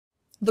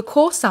The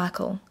core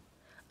cycle,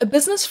 a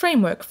business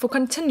framework for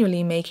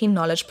continually making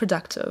knowledge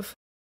productive.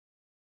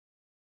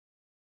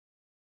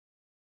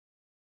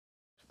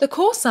 The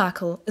core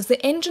cycle is the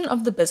engine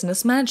of the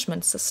business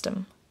management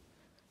system.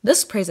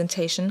 This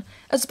presentation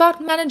is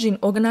about managing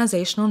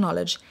organizational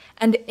knowledge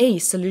and a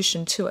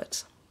solution to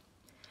it.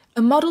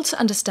 A model to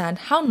understand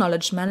how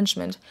knowledge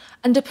management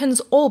underpins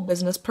all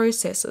business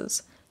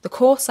processes, the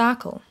core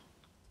cycle.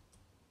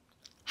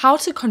 How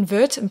to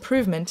convert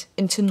improvement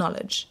into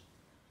knowledge.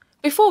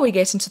 Before we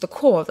get into the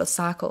core of the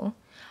cycle,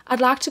 I'd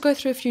like to go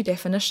through a few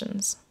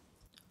definitions.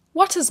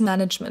 What is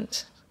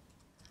management?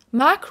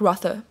 Mike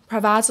Rother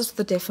provides us with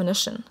a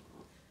definition.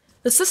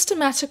 The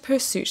systematic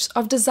pursuit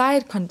of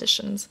desired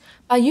conditions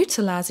by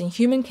utilizing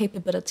human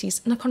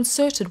capabilities in a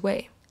concerted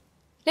way.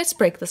 Let's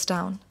break this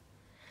down.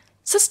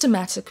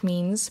 Systematic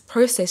means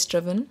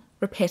process-driven,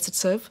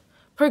 repetitive,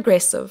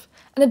 progressive,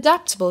 and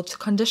adaptable to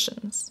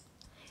conditions.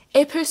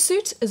 A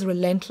pursuit is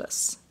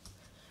relentless.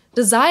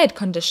 Desired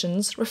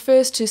conditions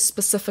refers to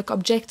specific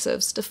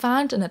objectives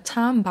defined in a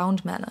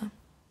time-bound manner.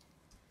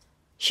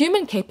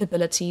 Human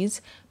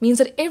capabilities means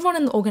that everyone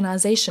in the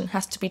organization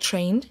has to be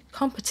trained,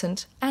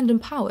 competent, and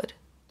empowered.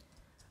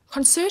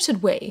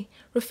 Concerted way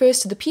refers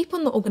to the people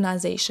in the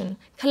organization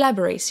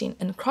collaborating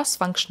in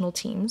cross-functional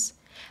teams,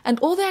 and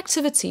all the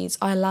activities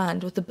are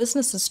aligned with the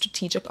business's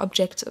strategic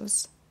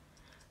objectives.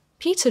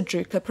 Peter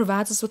Drucker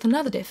provides us with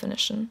another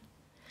definition.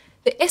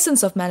 The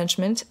essence of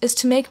management is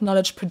to make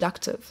knowledge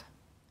productive.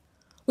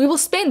 We will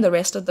spend the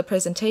rest of the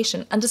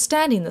presentation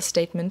understanding this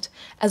statement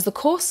as the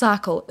core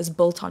cycle is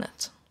built on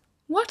it.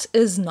 What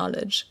is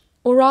knowledge?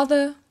 Or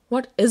rather,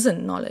 what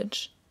isn't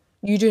knowledge?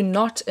 You do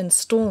not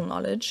install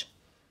knowledge.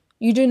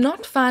 You do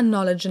not find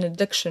knowledge in a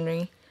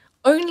dictionary,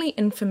 only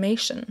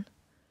information.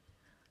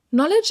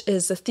 Knowledge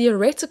is a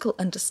theoretical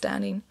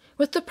understanding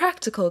with the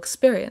practical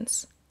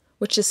experience,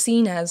 which is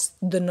seen as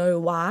the know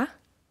why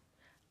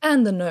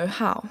and the know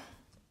how.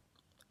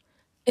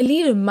 A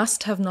leader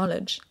must have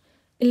knowledge.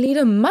 A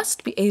leader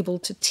must be able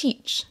to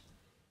teach.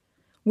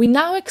 We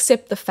now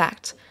accept the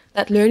fact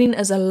that learning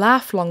is a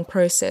lifelong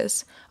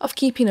process of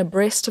keeping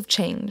abreast of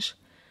change,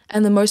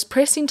 and the most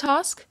pressing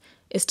task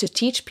is to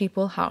teach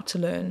people how to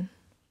learn.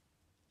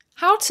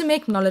 How to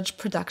make knowledge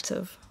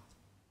productive.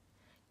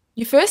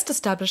 You first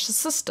establish a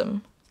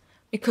system,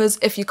 because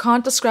if you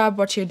can't describe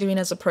what you're doing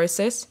as a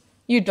process,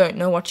 you don't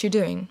know what you're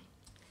doing.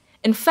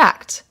 In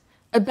fact,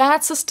 a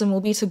bad system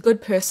will beat a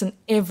good person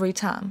every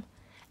time.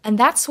 And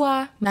that's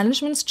why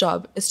management's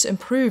job is to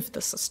improve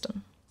the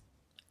system.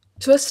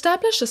 To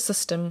establish a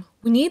system,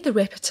 we need the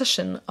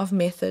repetition of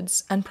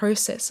methods and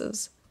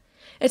processes.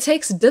 It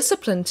takes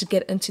discipline to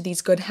get into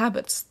these good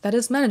habits, that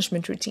is,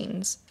 management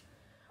routines.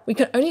 We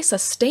can only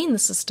sustain the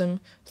system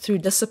through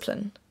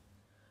discipline.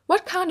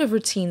 What kind of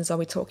routines are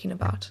we talking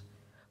about?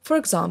 For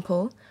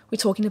example, we're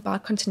talking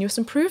about continuous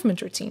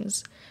improvement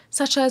routines,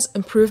 such as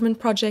improvement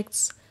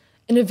projects,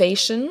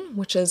 innovation,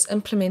 which is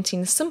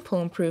implementing simple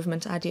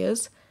improvement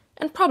ideas,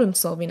 and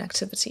problem-solving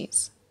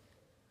activities.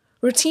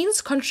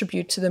 Routines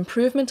contribute to the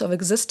improvement of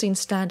existing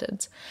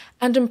standards,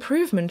 and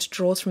improvement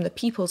draws from the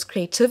people's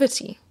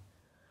creativity.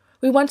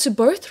 We want to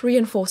both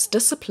reinforce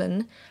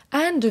discipline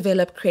and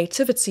develop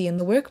creativity in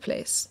the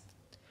workplace.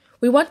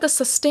 We want the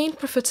sustained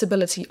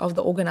profitability of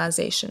the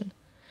organization.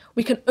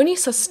 We can only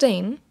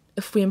sustain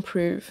if we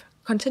improve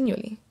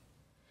continually.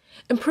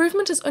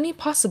 Improvement is only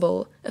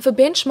possible if a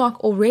benchmark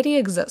already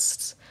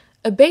exists,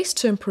 a base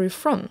to improve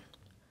from,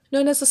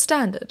 known as a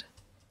standard.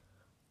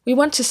 We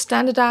want to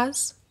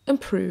standardize,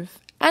 improve,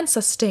 and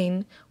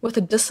sustain with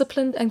a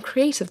disciplined and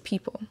creative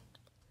people.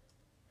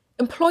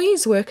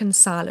 Employees work in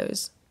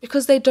silos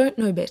because they don't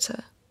know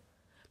better.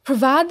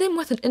 Provide them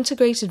with an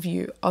integrated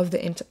view of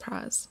the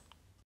enterprise.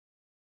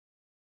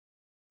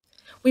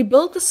 We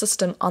build the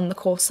system on the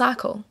core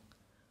cycle.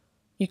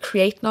 You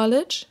create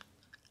knowledge,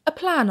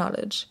 apply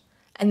knowledge,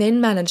 and then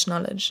manage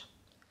knowledge.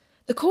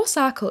 The core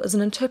cycle is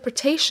an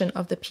interpretation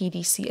of the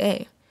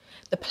PDCA,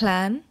 the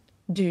plan,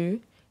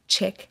 do,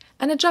 check,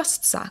 and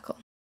adjust cycle.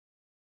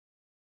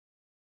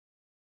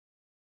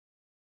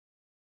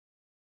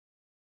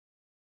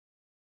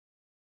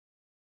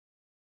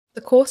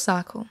 The core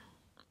cycle.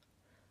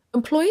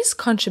 Employees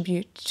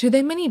contribute to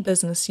their mini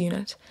business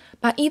unit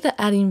by either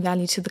adding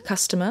value to the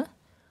customer,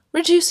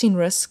 reducing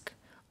risk,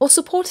 or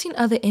supporting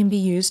other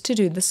MBUs to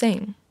do the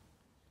same.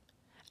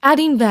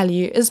 Adding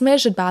value is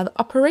measured by the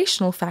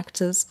operational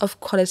factors of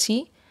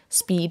quality,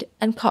 speed,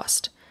 and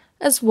cost,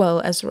 as well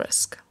as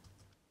risk.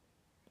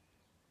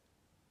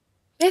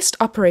 Best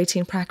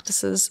operating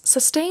practices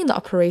sustain the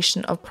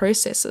operation of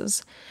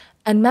processes,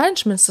 and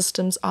management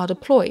systems are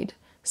deployed,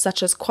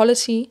 such as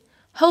quality,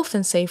 health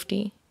and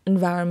safety,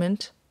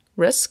 environment,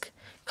 risk,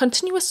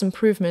 continuous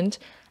improvement,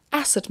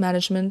 asset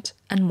management,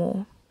 and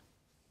more.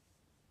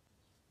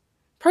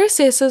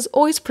 Processes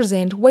always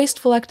present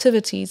wasteful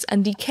activities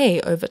and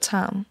decay over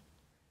time.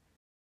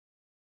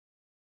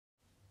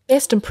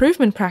 Best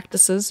improvement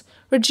practices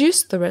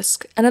reduce the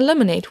risk and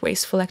eliminate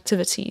wasteful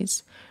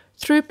activities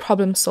through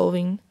problem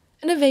solving,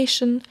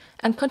 innovation,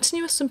 and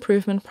continuous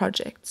improvement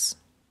projects.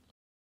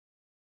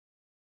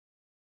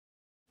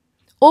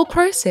 All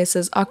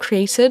processes are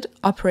created,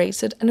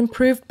 operated, and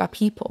improved by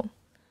people.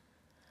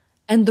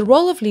 And the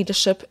role of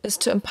leadership is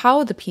to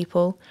empower the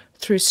people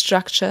through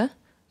structure,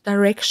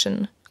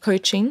 direction,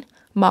 coaching,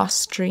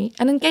 mastery,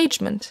 and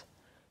engagement.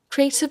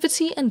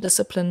 Creativity and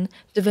discipline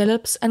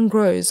develops and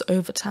grows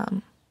over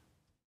time.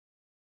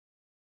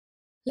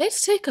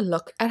 Let's take a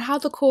look at how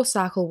the core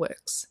cycle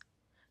works.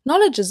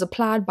 Knowledge is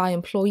applied by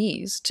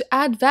employees to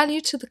add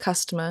value to the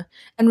customer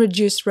and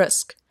reduce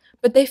risk,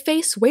 but they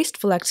face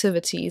wasteful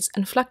activities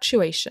and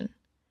fluctuation.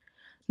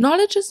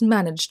 Knowledge is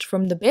managed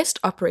from the best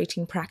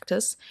operating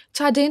practice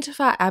to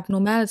identify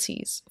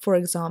abnormalities, for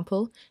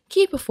example,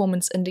 key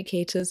performance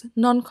indicators,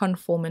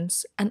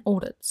 non-conformance, and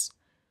audits.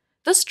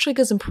 This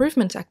triggers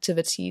improvement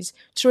activities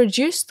to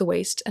reduce the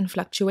waste and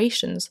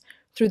fluctuations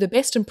through the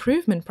best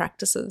improvement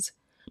practices.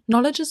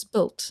 Knowledge is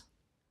built.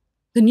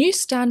 The new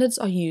standards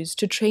are used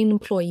to train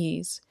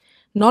employees.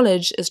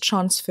 Knowledge is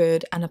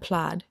transferred and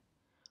applied.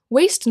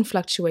 Waste and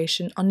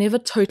fluctuation are never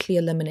totally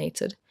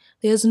eliminated.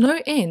 There is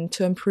no end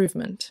to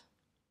improvement.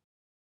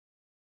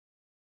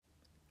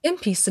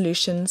 Impi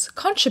solutions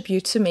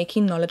contribute to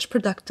making knowledge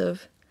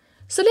productive.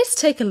 So let's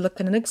take a look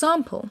at an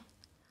example.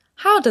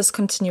 How does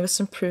continuous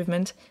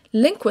improvement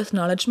link with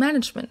knowledge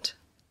management?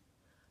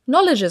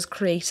 Knowledge is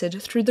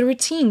created through the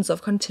routines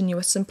of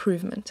continuous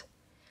improvement.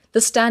 The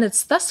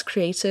standards thus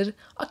created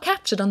are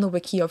captured on the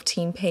Wiki of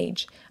Team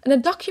page in a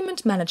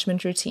document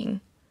management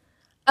routine.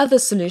 Other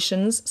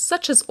solutions,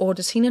 such as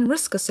auditing and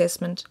risk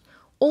assessment,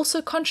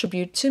 also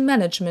contribute to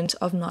management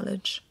of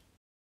knowledge.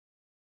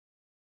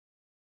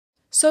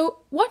 So,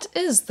 what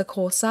is the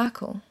core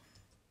cycle?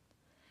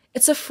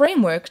 It's a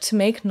framework to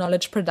make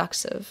knowledge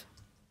productive.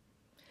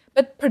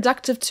 But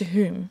productive to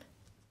whom?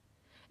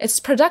 It's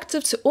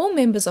productive to all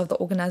members of the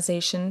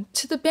organization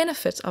to the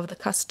benefit of the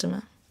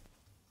customer.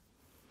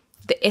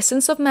 The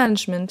essence of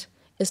management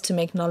is to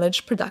make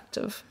knowledge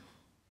productive.